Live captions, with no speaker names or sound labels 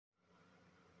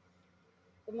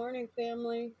Good morning,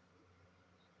 family.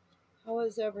 How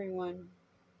is everyone?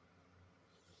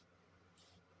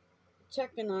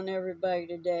 Checking on everybody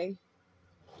today.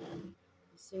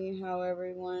 See how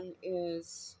everyone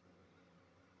is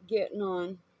getting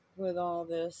on with all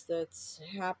this that's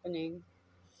happening.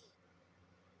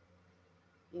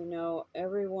 You know,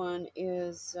 everyone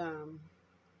is,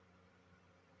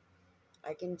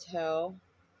 I can tell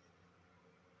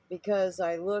because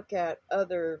I look at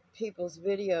other people's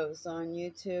videos on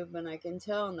YouTube and I can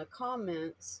tell in the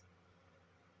comments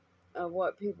of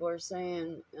what people are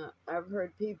saying. I've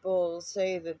heard people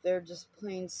say that they're just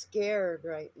plain scared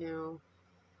right now.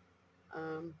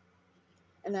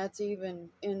 And that's even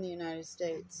in the United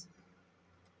States.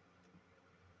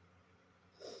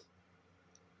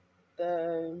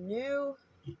 The new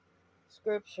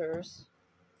scriptures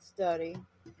study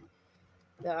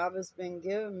that Abba's been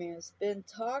giving me has been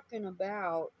talking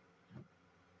about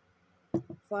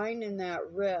finding that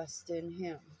rest in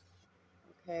Him.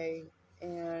 Okay,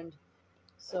 and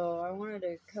so I wanted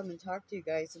to come and talk to you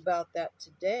guys about that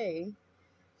today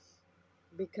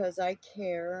because I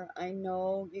care. I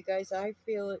know you guys, I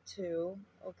feel it too.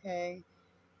 Okay,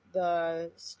 the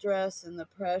stress and the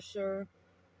pressure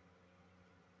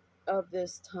of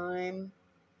this time,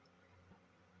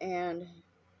 and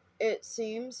it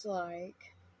seems like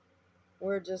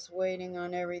we're just waiting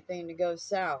on everything to go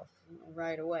south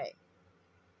right away.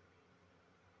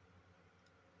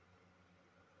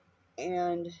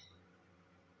 And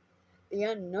the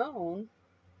unknown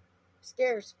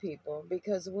scares people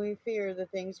because we fear the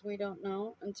things we don't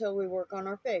know until we work on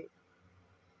our faith.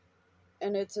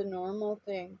 And it's a normal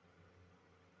thing.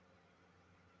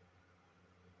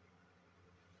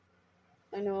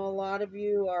 I know a lot of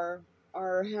you are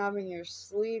having your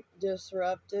sleep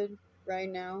disrupted right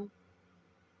now.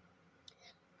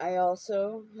 I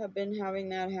also have been having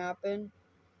that happen.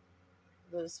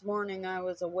 This morning I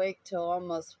was awake till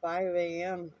almost 5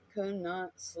 a.m. Could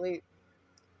not sleep.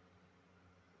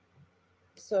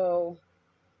 So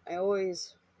I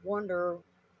always wonder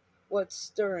what's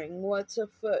stirring, what's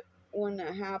afoot when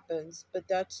that happens, but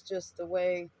that's just the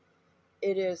way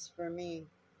it is for me.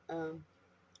 Um,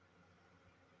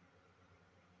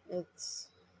 it's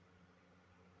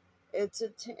it's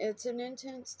an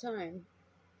intense time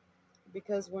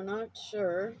because we're not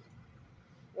sure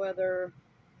whether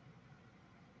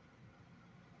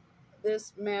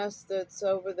this mess that's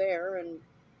over there and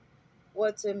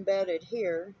what's embedded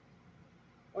here,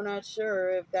 we're not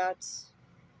sure if that's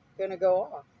going to go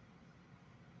off,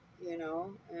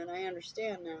 and I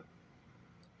understand that.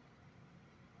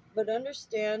 But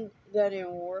understand that in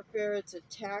warfare, it's a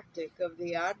tactic of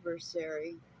the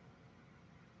adversary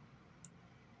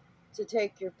to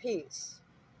take your peace,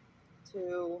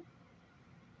 to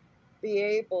be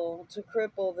able to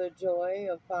cripple the joy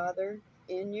of Father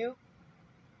in you.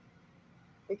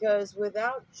 Because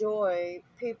without joy,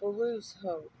 people lose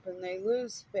hope and they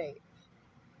lose faith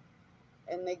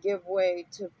and they give way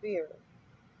to fear.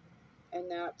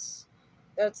 And that's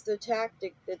the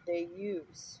tactic that they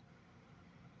use.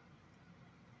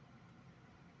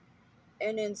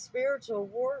 And in spiritual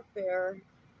warfare,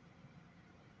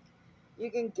 you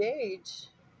can gauge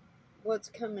what's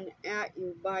coming at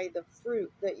you by the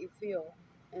fruit that you feel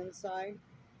inside.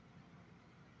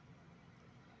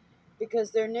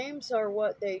 Because their names are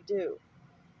what they do,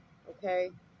 okay?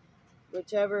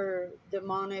 Whichever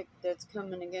demonic that's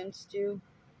coming against you,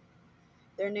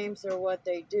 their names are what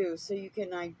they do. So you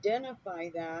can identify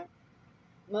that,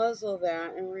 muzzle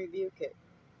that, and rebuke it,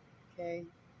 okay?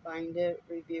 Bind it,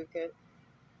 rebuke it.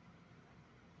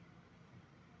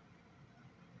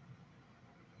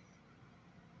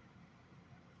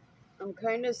 I'm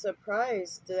kind of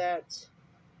surprised that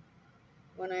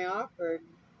when I offered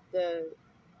the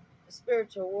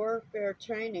spiritual warfare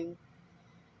training,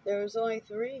 there was only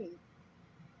 3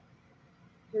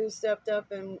 who stepped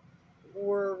up and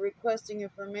were requesting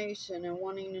information and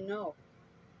wanting to know.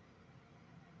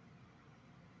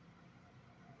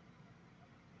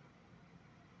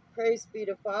 Praise be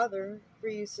to Father for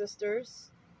you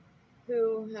sisters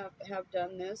who have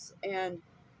done this, and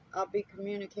I'll be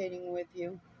communicating with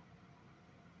you.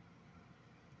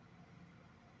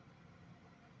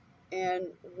 And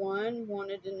one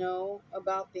wanted to know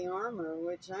about the armor,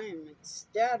 which I am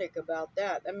ecstatic about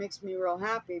that. That makes me real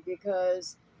happy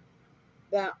because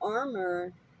that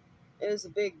armor is a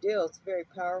big deal. It's very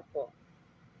powerful.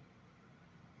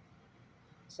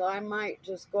 So I might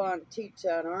just go on and teach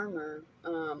that armor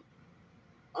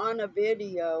on a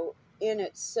video in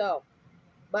itself,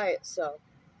 by itself,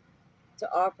 to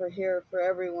offer here for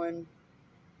everyone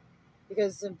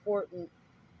because it's important.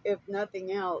 If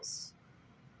nothing else,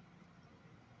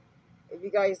 if you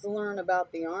guys learn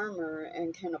about the armor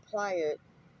and can apply it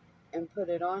and put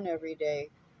it on every day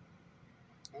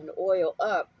and oil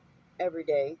up every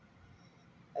day,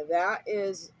 that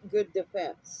is good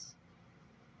defense.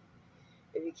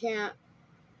 If you can't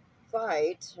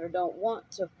fight or don't want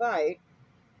to fight,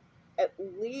 at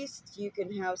least you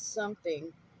can have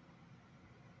something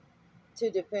to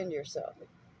defend yourself.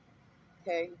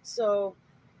 Okay, so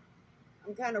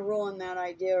I'm kind of rolling that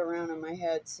idea around in my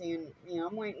head, seeing,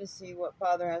 I'm waiting to see what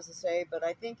Father has to say, but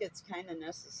I think it's kind of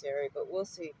necessary, but we'll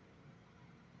see.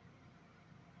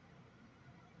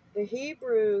 The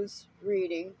Hebrews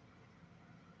reading,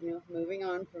 moving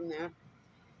on from that,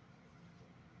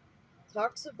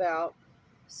 talks about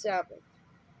Sabbath.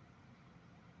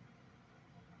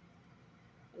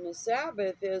 And the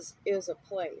Sabbath is a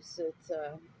place. It's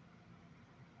a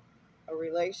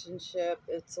relationship.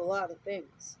 It's a lot of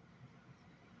things.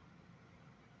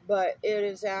 But it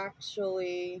is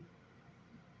actually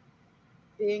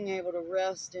being able to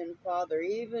rest in Father,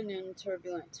 even in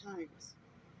turbulent times.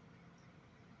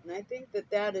 And I think that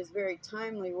that is very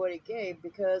timely what he gave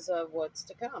because of what's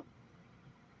to come.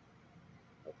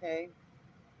 Okay?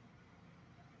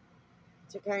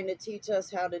 To kind of teach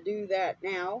us how to do that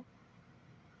now,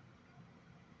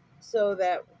 so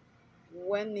that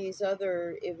when these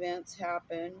other events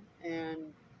happen and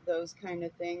those kind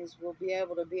of things, we'll be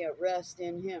able to be at rest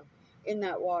in him, in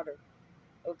that water.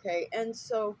 Okay? And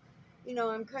so,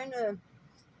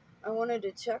 I wanted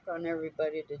to check on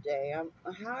everybody today.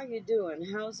 How are you doing?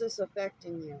 How's this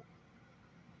affecting you?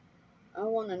 I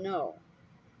want to know.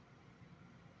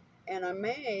 And I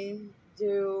may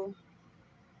do,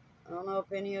 I don't know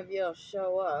if any of you will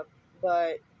show up,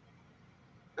 but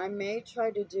I may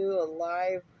try to do a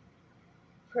live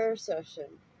prayer session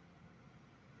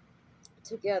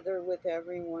together with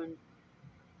everyone.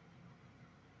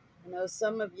 I know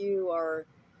some of you are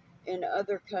in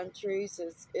other countries.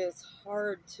 It's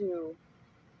hard to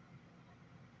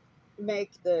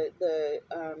make the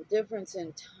difference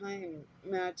in time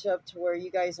match up to where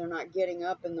you guys are not getting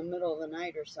up in the middle of the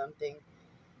night or something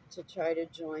to try to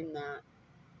join that.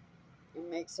 It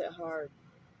makes it hard.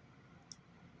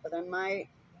 But I'm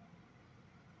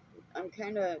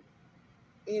kind of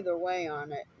either way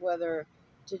on it, whether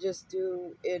to just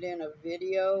do it in a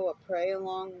video, a pray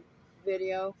along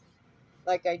video,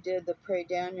 like I did the Pray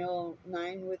Daniel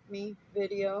 9 with me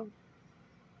video,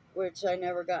 which I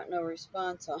never got no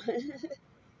response on.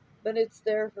 But it's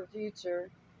there for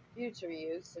future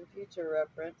use and future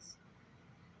reference.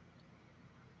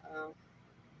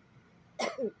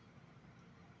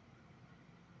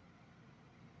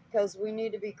 Because we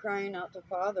need to be crying out to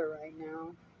Father right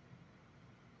now.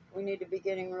 We need to be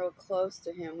getting real close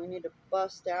to him. We need to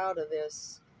bust out of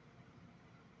this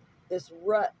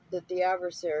rut that the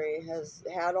adversary has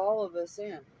had all of us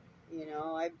in.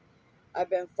 I've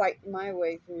been fighting my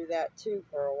way through that too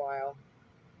for a while.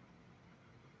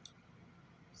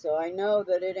 So I know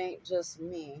that it ain't just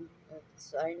me.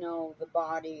 I know the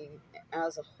body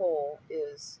as a whole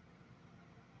is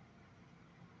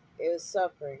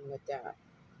suffering with that.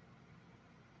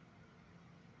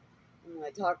 And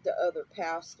I talk to other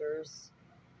pastors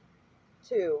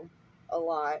too a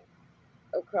lot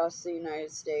across the United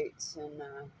States, and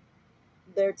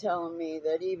they're telling me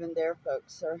that even their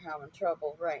folks are having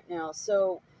trouble right now.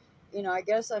 So, I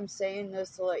guess I'm saying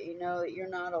this to let you know that you're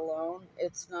not alone.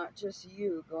 It's not just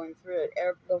you going through it.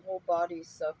 The whole body's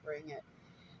suffering it.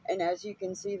 And as you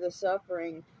can see, the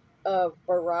suffering of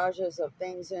barrages of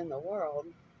things in the world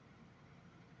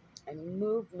and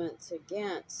movements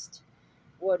against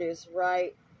what is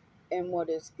right and what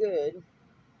is good,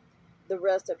 the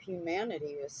rest of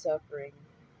humanity is suffering.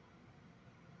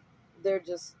 They're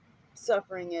just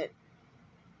suffering it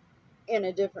in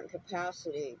a different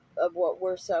capacity of what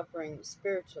we're suffering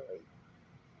spiritually.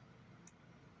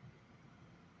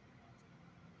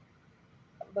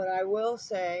 But I will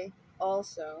say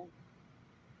also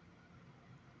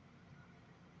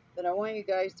that I want you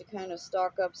guys to kind of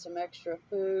stock up some extra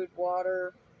food,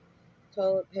 water,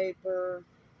 toilet paper,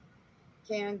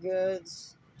 canned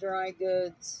goods, dry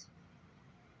goods,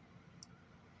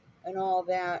 and all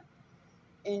that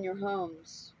in your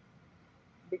homes,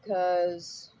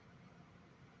 because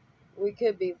we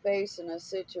could be facing a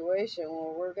situation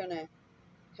where we're going to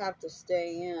have to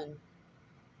stay in.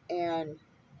 And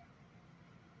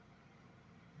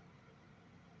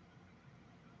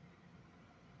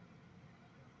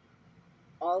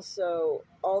also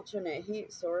alternate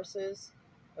heat sources,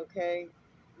 okay,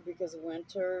 because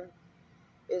winter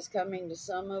is coming to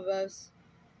some of us.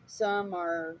 Some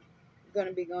are going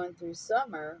to be going through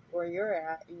summer where you're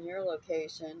at in your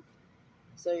location,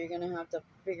 so you're going to have to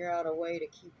figure out a way to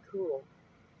keep cool.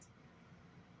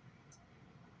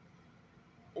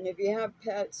 And if you have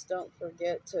pets, don't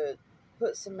forget to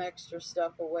put some extra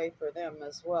stuff away for them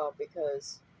as well,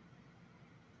 because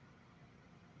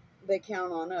they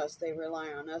count on us. They rely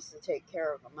on us to take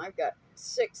care of them. I've got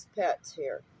 6 pets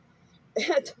here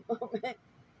at the moment.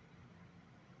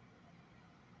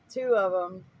 2 of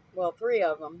them, well, 3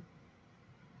 of them,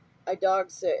 I dog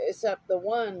sit, except the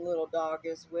one little dog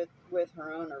is with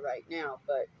her owner right now,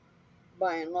 but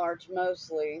by and large,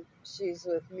 mostly, she's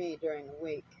with me during the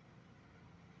week.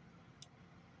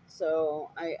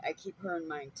 So I keep her in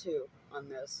mind too on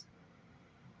this.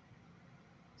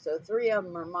 So 3 of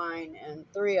them are mine, and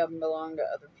 3 of them belong to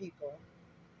other people.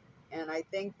 And I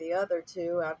think the other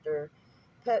 2, after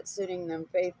pet sitting them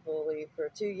faithfully for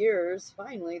 2 years,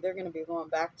 finally they're going to be going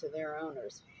back to their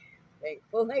owners.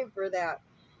 Thankfully for that.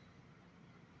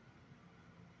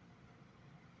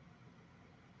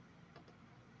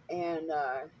 And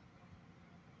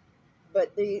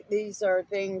but these are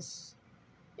things,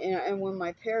 and when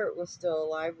my parrot was still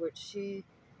alive, which she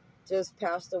just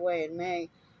passed away in May,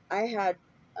 I had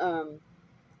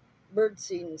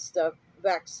birdseed and stuff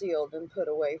vac sealed and put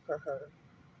away for her.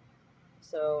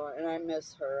 So, and I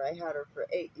miss her. I had her for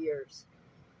 8 years.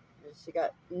 And she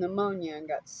got pneumonia and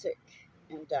got sick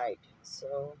and died.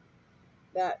 So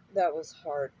that was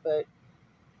hard. But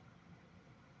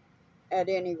at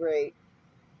any rate,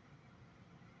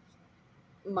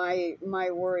 my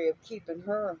worry of keeping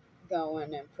her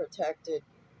going and protected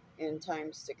in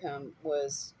times to come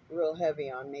was real heavy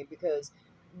on me, because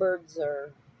birds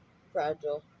are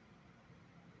fragile.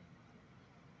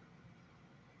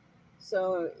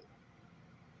 So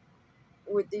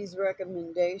with these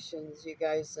recommendations, you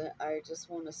guys, I just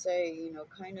want to say,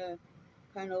 kind of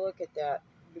look at that,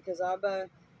 because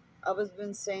Abba's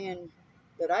been saying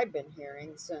that I've been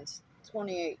hearing since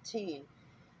 2018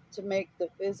 to make the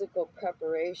physical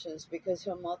preparations, because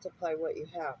he'll multiply what you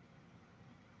have.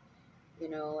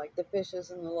 Like the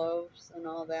fishes and the loaves and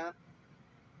all that.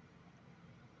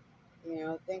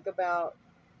 Think about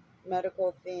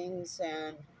medical things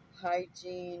and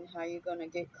hygiene, how you're going to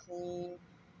get clean,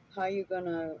 how you're going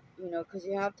to, because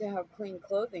you have to have clean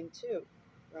clothing too,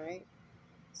 right?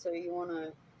 So you want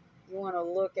to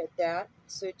look at that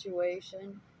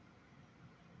situation.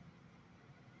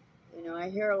 I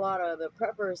hear a lot of the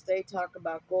preppers, they talk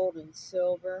about gold and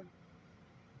silver.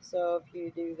 So if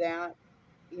you do that,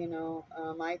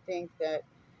 I think that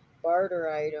barter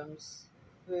items,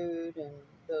 food and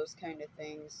those kind of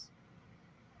things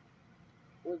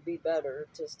would be better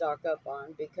to stock up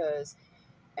on, because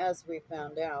as we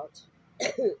found out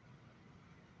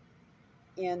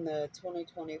in the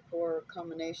 2024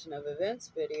 combination of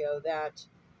events video, that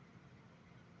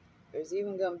there's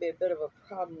even going to be a bit of a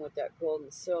problem with that gold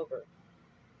and silver.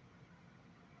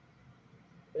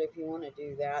 But if you want to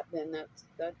do that, then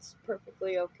that's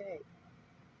perfectly okay.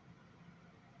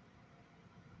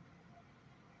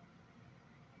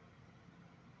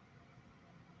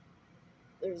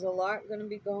 There's a lot going to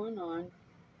be going on.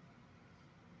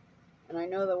 And I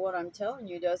know that what I'm telling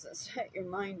you doesn't set your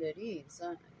mind at ease.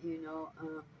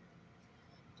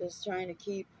 Just trying to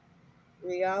keep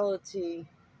reality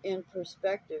in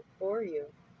perspective for you.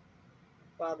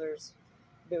 Father's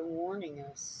been warning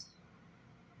us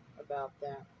about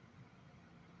that.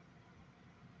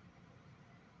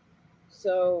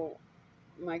 So,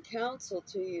 my counsel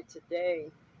to you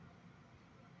today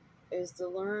is to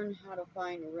learn how to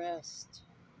find rest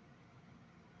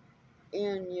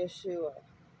in Yeshua.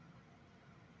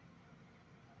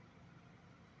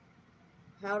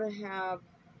 How to have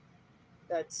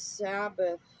that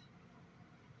Sabbath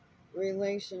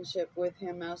relationship with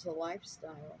Him as a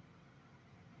lifestyle.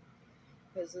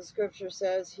 Because the scripture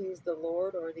says He's the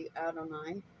Lord, or the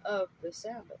Adonai, of the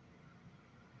Sabbath.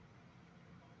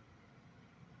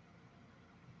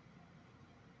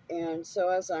 And so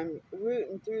as I'm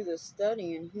rooting through the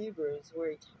study in Hebrews,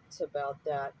 where he talks about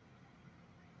that,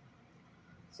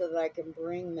 so that I can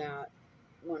bring that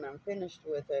when I'm finished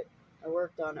with it. I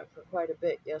worked on it for quite a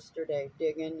bit yesterday,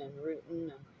 digging and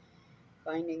rooting and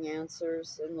finding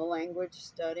answers in the language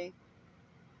study.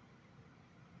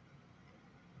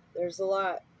 There's a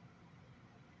lot.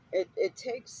 It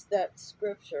takes that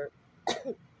scripture.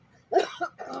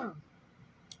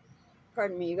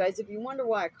 Pardon me, you guys. If you wonder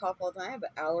why I cough all the time, I have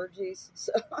allergies.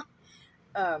 So,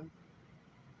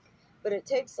 but it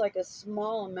takes like a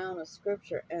small amount of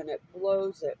scripture and it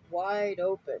blows it wide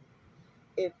open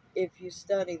if you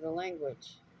study the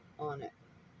language on it.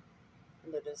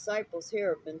 And the disciples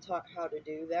here have been taught how to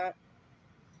do that.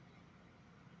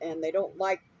 And they don't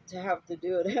like to have to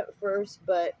do it at first,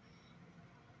 but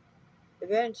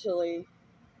eventually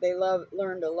they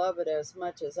learn to love it as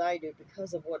much as I do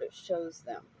because of what it shows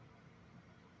them.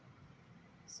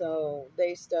 So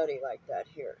they study like that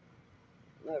here.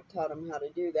 I've taught them how to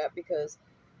do that because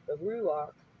the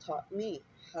Ruach taught me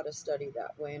how to study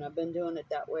that way, and I've been doing it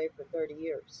that way for 30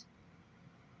 years,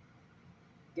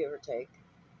 give or take.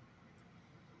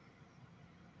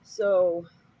 So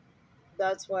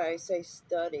that's why I say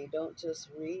study, don't just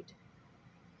read,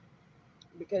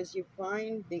 because you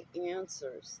find the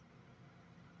answers.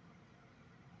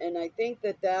 And I think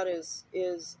that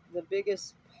is the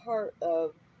biggest part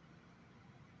of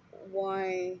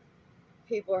why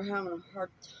people are having a hard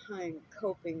time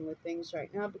coping with things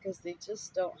right now, because they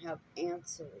just don't have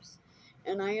answers.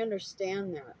 And I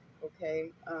understand that,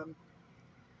 okay?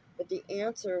 But the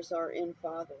answers are in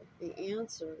Father. The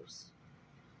answers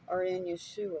are in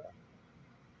Yeshua,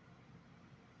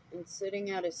 and sitting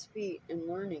at his feet and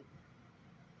learning.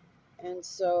 And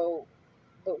so,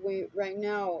 but we, right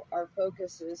now, our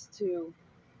focus is to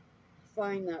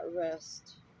find that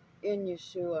rest in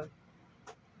Yeshua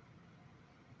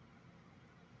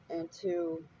and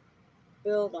to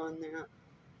build on that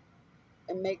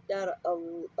and make that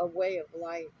a way of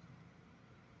life,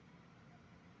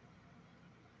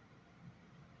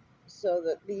 so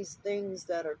that these things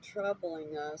that are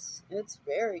troubling us, it's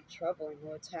very troubling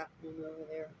what's happening over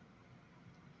there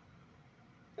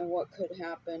and what could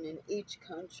happen in each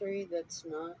country that's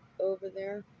not over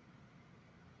there.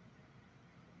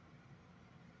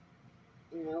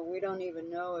 You know, we don't even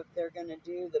know if they're going to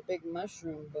do the big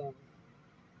mushroom boom.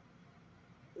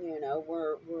 You know,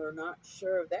 we're not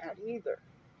sure of that either.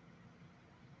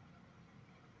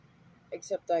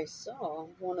 Except I saw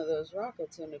one of those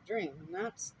rockets in a dream, and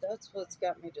that's what's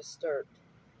got me disturbed.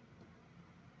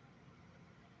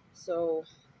 So,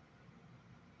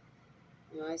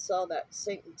 you know, I saw that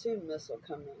Satan II missile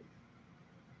come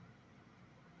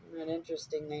in. Isn't that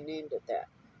interesting? They named it that.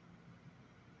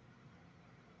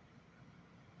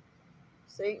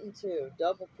 Satan II,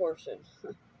 double portion.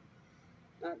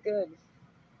 Not good.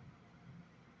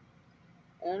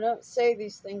 And I don't say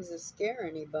these things to scare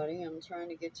anybody. I'm trying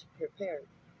to get you prepared.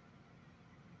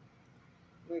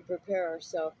 We prepare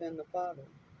ourselves in the Father.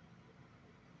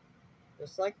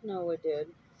 Just like Noah did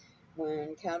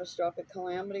when catastrophic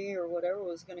calamity or whatever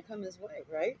was going to come his way,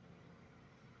 right?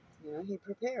 You know, he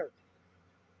prepared.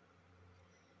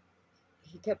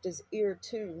 He kept his ear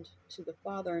tuned to the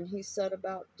Father, and he set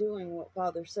about doing what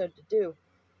Father said to do,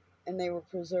 and they were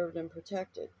preserved and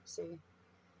protected. See?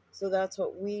 So that's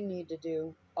what we need to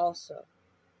do also.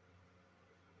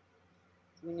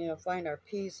 We need to find our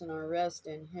peace and our rest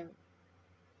in him.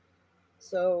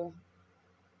 So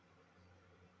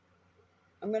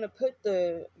I'm going to put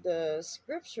the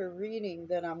scripture reading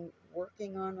that I'm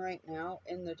working on right now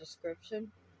in the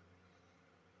description.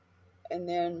 And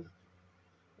then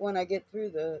when I get through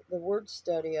the word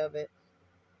study of it,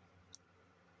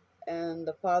 and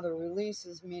the Father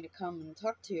releases me to come and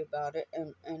talk to you about it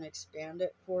and expand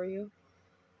it for you,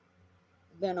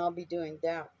 then I'll be doing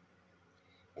that.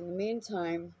 In the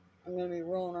meantime, I'm going to be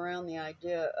rolling around the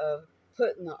idea of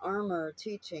putting the armor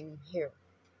teaching here.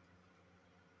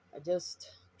 I just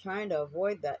trying to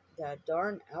avoid that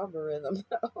darn algorithm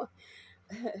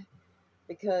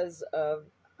because of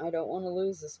I don't want to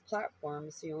lose this platform.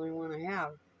 It's the only one I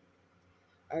have.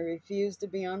 I refuse to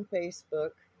be on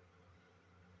Facebook.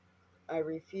 I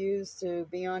refuse to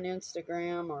be on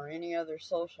Instagram or any other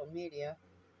social media.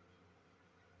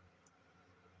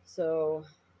 So,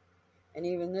 and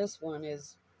even this one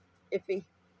is iffy,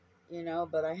 you know,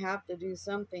 but I have to do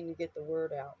something to get the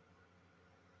word out.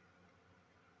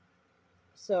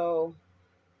 So,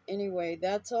 anyway,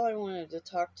 that's all I wanted to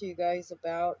talk to you guys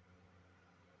about.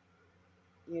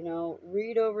 You know,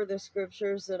 read over the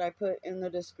scriptures that I put in the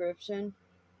description.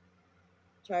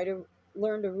 Try to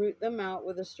learn to root them out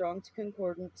with a Strong's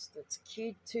Concordance that's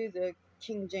keyed to the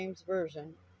King James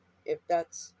Version. If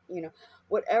that's, you know,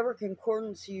 whatever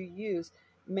concordance you use,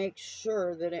 make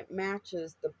sure that it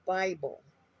matches the Bible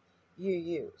you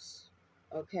use.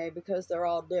 Okay? Because they're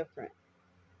all different.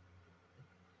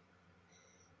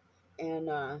 And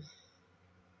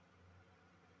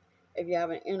if you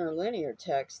have an interlinear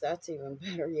text, that's even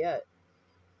better yet.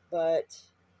 But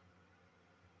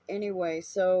anyway,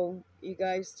 so you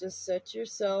guys just set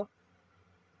yourself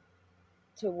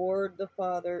toward the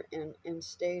Father and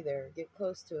stay there. Get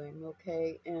close to him,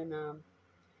 okay? And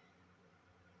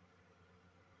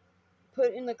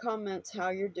put in the comments how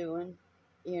you're doing,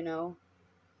 you know,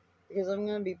 because I'm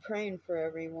going to be praying for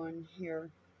everyone here.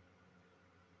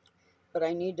 But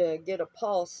I need to get a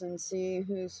pulse and see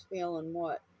who's feeling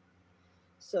what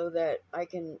so that I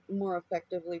can more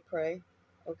effectively pray,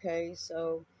 okay?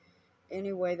 So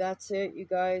Anyway, that's it, you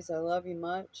guys. I love you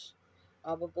much.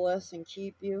 Abba bless and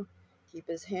keep you. Keep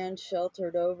his hand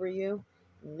sheltered over you,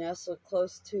 nestled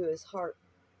close to his heart.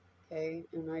 Okay?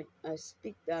 And I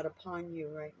speak that upon you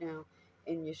right now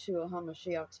in Yeshua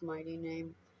HaMashiach's mighty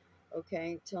name.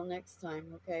 Okay? Till next time,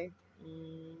 okay?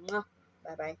 Mwah.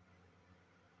 Bye-bye.